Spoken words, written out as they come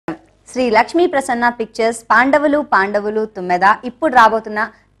Shri Lakshmi Prasanna pictures పాండవులు పాండవులు తుమ్మెద ఇప్పుడు రాబోతున్న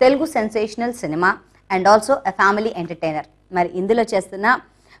Telugu sensational cinema and also a family entertainer. మరి ఇందులో చేస్తున్న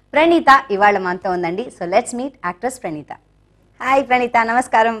ప్రణీత ఇవాళ మనతో ఉందండి. So let's meet actress Praneetha. Hi Praneetha,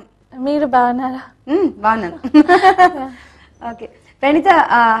 నమస్కారం. మీరు బాగున్నారా? బాగున్నాను. ఓకే ప్రణీత,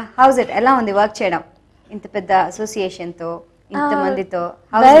 హౌస్ ఇట్, ఎలా ఉంది వర్క్ చేయడం ఇంత పెద్ద అసోసియేషన్తో ఇంతమందితో?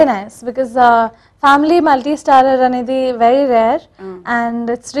 Very nice because family multi-starrer అనేది very rare and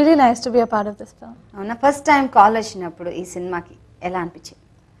it's really nice to be a part of this film. అవునా, ఫస్ట్ టైం కాల్ వచ్చినప్పుడు ఈ సినిమాకి ఎలా అనిపించింది?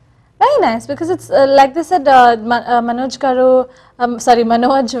 Very nice because it's like they said Manoj garu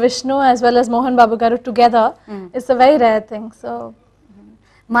Manoj, Vishnu as well as Mohan Babu garu together is a very rare thing. So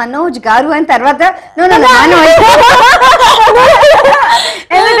Manoj గారు అని తర్వాత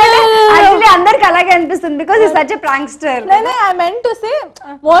అందరికి అలాగే అనిపిస్తుంది because is such a prankster. I meant to say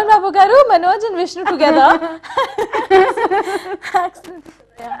Mohan Babu garu, Manoj and Vishnu together.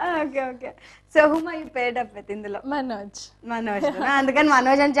 Okay okay. So whom are you paired up with ఇందులో? Manoj. అందుకని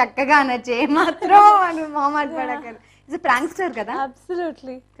మనోజ్ అని చక్కగా అనొచ్చు, ఏమాత్రం మొహమాట పడకరు. ఇస్ ప్రాంక్స్టర్ కదా?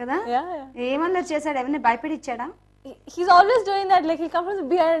 Absolutely. కదా? ఏమన్నా చేశాడు, ఎవరిని భయపడిచ్చాడా? He's always doing that, like he'll come from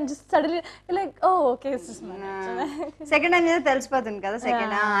behind and just suddenly like, oh okay, this is Manoj. Second time ఏదో తెలిసిపోతుంది కదా,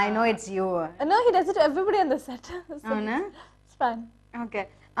 second I know it's you. No, he does it to everybody on the set. అవునా? It's fun. Okay.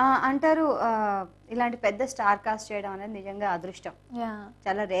 అంటారు ఇలాంటి పెద్ద star cast చేయడం అనేది నిజంగా అదృష్టం,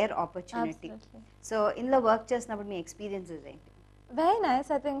 చాలా రేర్ ఆపర్చునిటీ. సో ఇందులో వర్క్ చేసినప్పుడు మీ ఎక్స్పీరియన్సెస్ ఏంటి? Very nice.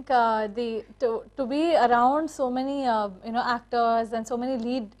 I think to be around so many actors and so many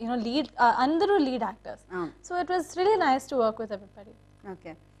lead andaru lead actors. So it was really nice to work with everybody.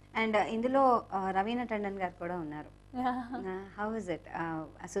 Okay. And ఇందులో Raveena Tandon గారు కూడా ఉన్నారు. How is it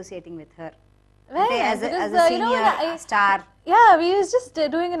associating with her? Very nice, as a senior star. Yeah, we was just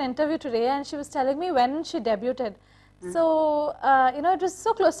doing an interview today and she was telling me when she debuted. So it was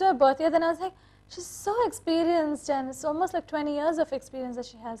so close to her birthday. Then I was like, she's so experienced and it's almost like 20 years of experience that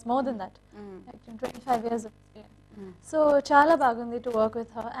she has, more than that, like 25 years of experience. So chala bagundi to work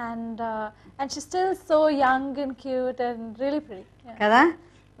with her and she's still so young and cute and really pretty. Kada?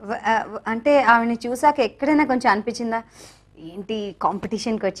 అంటే ఆవిడని చూసాక ఎక్కడైనా కొంచెం అనిపించిందా ఏంటి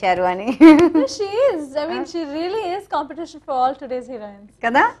కాంపిటీషన్కి వచ్చారు అని? She is. I mean, she really is competition for all today's heroines.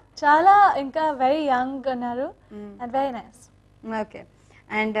 కదా? Chala ఇంకా very young ఉన్నారు and very nice. Okay.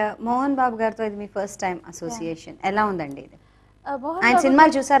 And Mohan Babu గారితో ఇది మీ ఫస్ట్ టైం అసోసియేషన్, ఎలా ఉందండి ఇది? ఆయన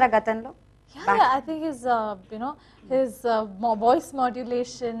సినిమాలు చూసారా గతంలో? Yeah, I think his his voice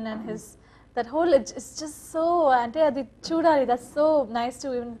modulation and his that whole it's just so ante adi chudali, that's so nice to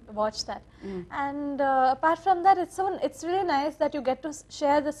even watch that. And apart from that, it's really nice that you get to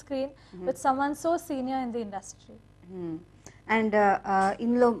share the screen with someone so senior in the industry. And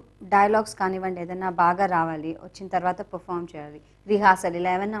ఇందులో dialogues కానివ్వండి ఏదైనా బాగా రావాలి, వచ్చిన తర్వాత perform చేయాలి, rehearsal ఇలా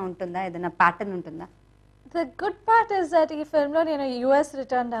ఏమైనా ఉంటుందా, ఏదైనా ప్యాటర్న్ ఉంటుందా? The good part is that ఈ ఫిల్మ్ లో నేను US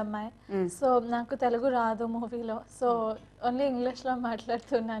రిటర్న్డ్ అమ్మాయి, సో నాకు తెలుగు రాదు మూవీలో, సో ఓన్లీ ఇంగ్లీష్ లో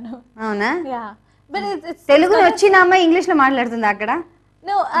మాట్లాడుతున్నాను. అవునా? యా, బట్ ఇట్స్ తెలుగు వచ్చిన అమ్మాయి ఇంగ్లీష్ లో మాట్లాడుతుందా అక్కడ?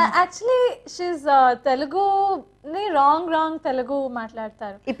 No, actually she's తెలుగు ని రాంగ్ తెలుగు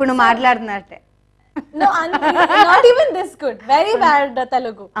మాట్లాడతారు. ఇప్పుడు నువ్వు మాట్లాడుతున్నట్టే. No, not even this good, very bad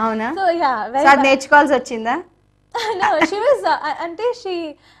Telugu. అవునా? So yeah, very bad. నేర్చుకోవాల్సి వచ్చిందా? No, she was ante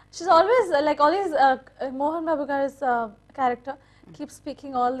she's always like always Mohan Babu garu's character keeps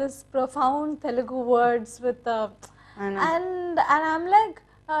speaking all this profound Telugu words with and I'm like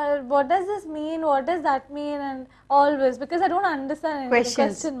what does this mean, what does that mean, and always because I don't understand any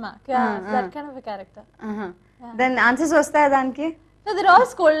question mark. Yeah, that kind of a character. Then answers వస్తాయా దానికి? No, they're all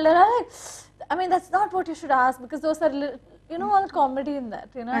scolded. Like, I mean, that's not what you should ask because those are, all comedy in that,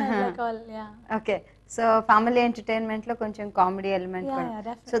 like all, yeah. Okay. So, family entertainment lo koncham comedy element. Yeah,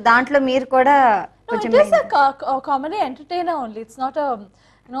 definitely. So, dantlo meer kuda koncham. No, it is a comedy entertainer only. It's not a,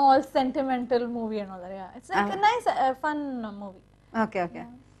 all sentimental movie and all that. Yeah, it's like a nice, fun movie. Okay. Yeah.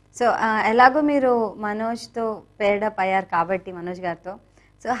 So, elago meeru Manoj to paired up ayyaru kabatti Manoj garto.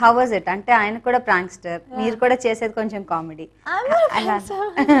 So how was it? అంటే ఆయన కూడా prankster, మీరు కూడా చేసేది కొంచెం comedy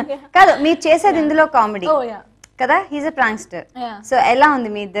కాదు, మీరు చేసేది ఇందులో కామెడీ కదా, హీస్ ఎ ప్రాంక్స్టర్. సో ఎలా ఉంది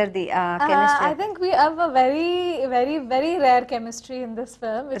మీ ఇద్దరిది chemistry? I think we have a very rare chemistry in this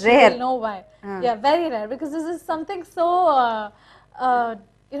film, which you will know why. Yeah, very rare because this is something so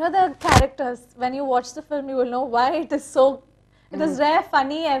the characters, when you watch the film you will know why it is rare,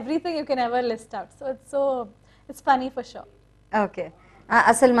 funny, everything you can ever list out. So it's funny for sure. Okay.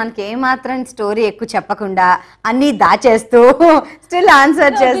 అసలు మనకి ఏమాత్రం story ఎక్కువ చెప్పకుండా అన్ని దాచేస్తూ still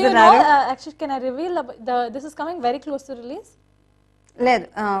answer చేస్తున్నారు. Actually, can I reveal this is coming very close to release? లేదు,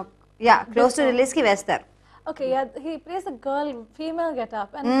 yeah, close to release కి వేస్తారు. okay, yeah, he plays a girl, female get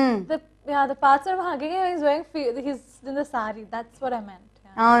up, and the parts of hugging him, he's in the sari. That's what I meant.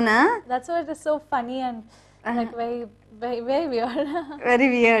 Yeah. అవునా? That's why it is so funny and like very weird. Very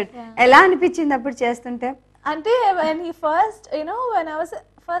weird. ఎలా అనిపించింది అప్పుడు చేస్తుంటే? అంటే when he first, when I was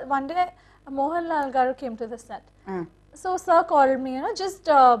one day, Mohan garu came to the set. So sir called me, just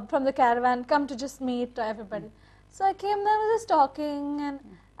from the caravan, come to just meet everybody. So I came there, I was just talking, and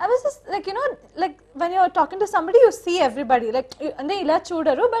I was just like, like when you're talking to somebody, you see everybody, like, and ila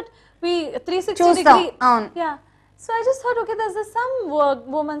chudaru, but we 360 degree. Yeah. So I just thought, okay, there's some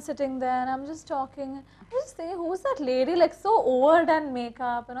woman sitting there, and I'm just talking. I was just thinking, who's that lady, like so overdone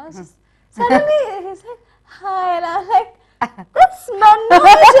makeup, and I was just suddenly he's like, hi, and I'm like, that's Manoj.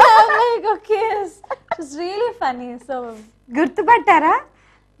 I'm like, okay, it was really funny. So గుర్తుపట్టారా?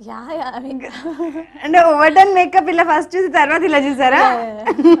 yeah, I mean, అంటే over done makeup ఇలా first చూసి తర్వాత ఇలా చూసారా?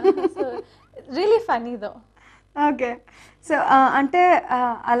 so really funny though. Okay. So అంటే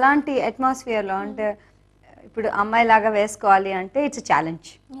అలాంటి అట్మాస్ఫియర్లో అంటే ఇప్పుడు అమ్మాయి లాగా వేసుకోవాలి అంటే it's challenge,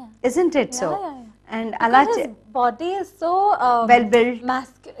 isn't it? So and అలా body is so well built,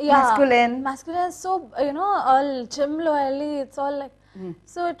 masculine, so all gym lo elli, it's all like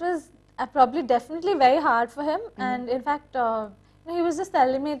so it was probably definitely very hard for him. And in fact he was just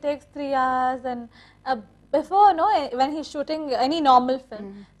telling me it takes 3 hours, and before when he's shooting any normal film,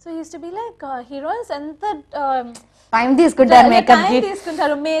 so he used to be like heroines and the time తీసుకుంటారు makeup కి,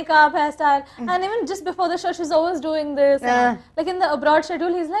 తీసుకుంటారు makeup, hair style, and even just before the show she's always doing this. Like in the abroad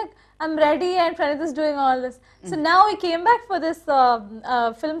schedule he's like, I'm ready, and Pranitha is doing all this. So now we came back for this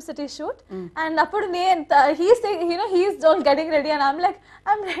film city shoot, and appudu he's saying, he's all getting ready, and I'm like,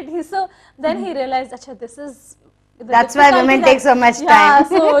 I'm ready. So then he realized, acha, this is that's why women take so much time. Yeah,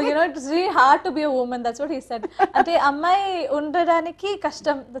 so it's really hard to be a woman. That's what he said. Ante ammai undadaniki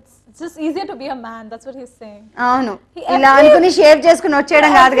kashtam. It's just easier to be a man. That's what he's saying. Avunu ila anukoni shave cheskoni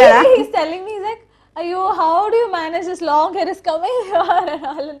vacheyadam kaadu kada. He's telling me, he's like, Ayo, how do you manage this long hair is coming here and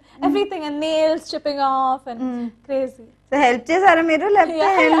all, and everything, and nails chipping off and crazy. So help chesara meeru lepte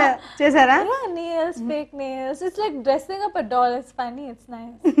chesara? Yeah, nails, fake nails. It's like dressing up a doll. It's funny, it's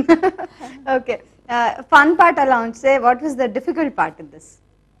nice. Okay. Fun part ala unche, what was the difficult part in this?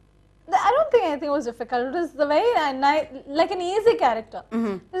 I don't think anything was difficult. It was the very nice, like an easy character.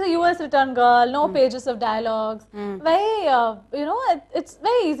 It's a US return girl, no pages of dialogues. Very, it's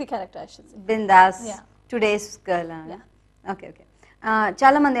very easy character, I should say. Bindas, today's girl. Yeah. Okay.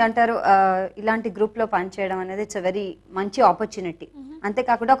 చాలా మంది అంటారు ఇలాంటి group లో పనిచేయడం అనేది it's very మంచి opportunity,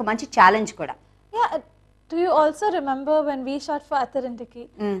 అంతేకాకుండా ఒక మంచి ఛాలెంజ్ కూడా. Do you also remember when we shot for Atharindiki?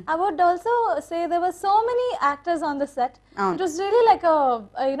 I would also say there were so many actors on the set. It was really like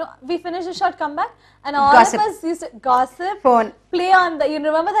we finished the shot, come back, and all of us used to gossip, play on the,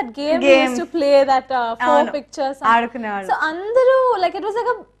 remember that game we used to play, that 4 pictures. So andaru, like it was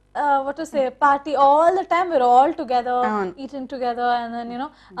like a what to say, party all the time. We're all together, eating together, and then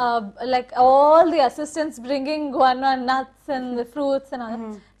like all the assistants bringing guava nuts and the fruits and all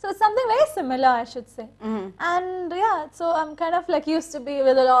that. So it's something very similar, I should say. And yeah, so I'm kind of like used to be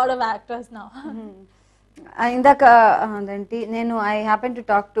with a lot of actors now. ఇందాక అదేంటి నేను I happen to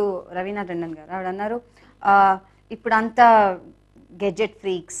talk to Raveena Tandon గారు, ఆవిడ అన్నారు ఇప్పుడు అంతా gazette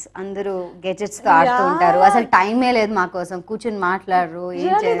freaks, అందరూ gazettes తో ఆడుతూ ఉంటారు, అసలు టైమే లేదు మా కోసం, కూర్చొని మాట్లాడరు,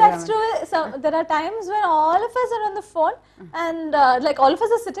 ఏం చేయరు. That's true. So there are times when all of us are on the phone, and like all of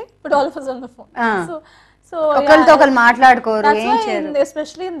us are sitting, but all of us are on the phone. So ఒకరితో ఒకరు మాట్లాడుకోరు, ఏం చేయరు.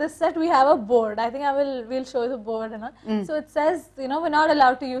 Especially in this set we have a board. I think we'll show the board and all. So it says we're not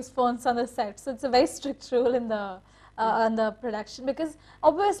allowed to use phones on the set. So it's a very strict rule in the production, because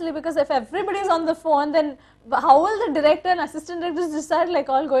obviously, because if everybody is on the phone, then how will the director and assistant directors decide, like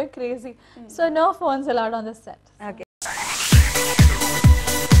all going crazy? So no phones allowed on the set. Okay.